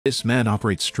This man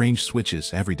operates strange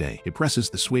switches every day. He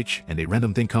presses the switch and a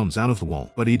random thing comes out of the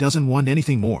wall. But he doesn't want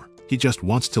anything more. He just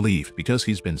wants to leave because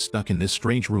he's been stuck in this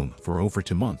strange room for over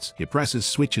 2 months. He presses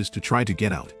switches to try to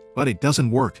get out, but it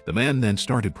doesn't work. The man then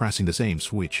started pressing the same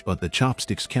switch, but the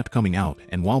chopsticks kept coming out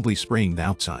and wildly spraying the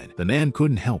outside. The man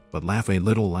couldn't help but laugh a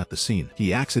little at the scene.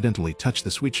 He accidentally touched the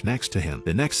switch next to him.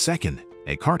 The next second,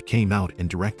 a cart came out and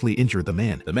directly injured the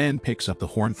man. The man picks up the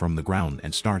horn from the ground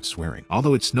and starts swearing.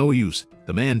 Although it's no use,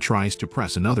 the man tries to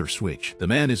press another switch. The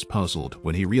man is puzzled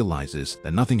when he realizes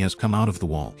that nothing has come out of the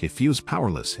wall. He feels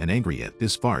powerless and angry at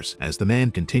this farce. As the man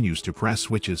continues to press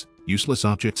switches, useless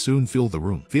objects soon fill the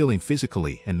room. Feeling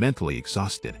physically and mentally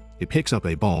exhausted, he picks up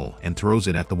a ball and throws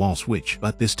it at the wall switch.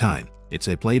 But this time, it's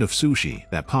a plate of sushi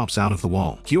that pops out of the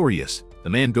wall. Curious, the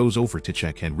man goes over to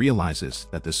check and realizes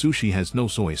that the sushi has no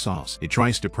soy sauce. He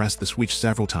tries to press the switch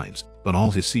several times, but all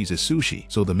he sees is sushi,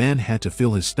 so the man had to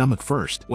fill his stomach first.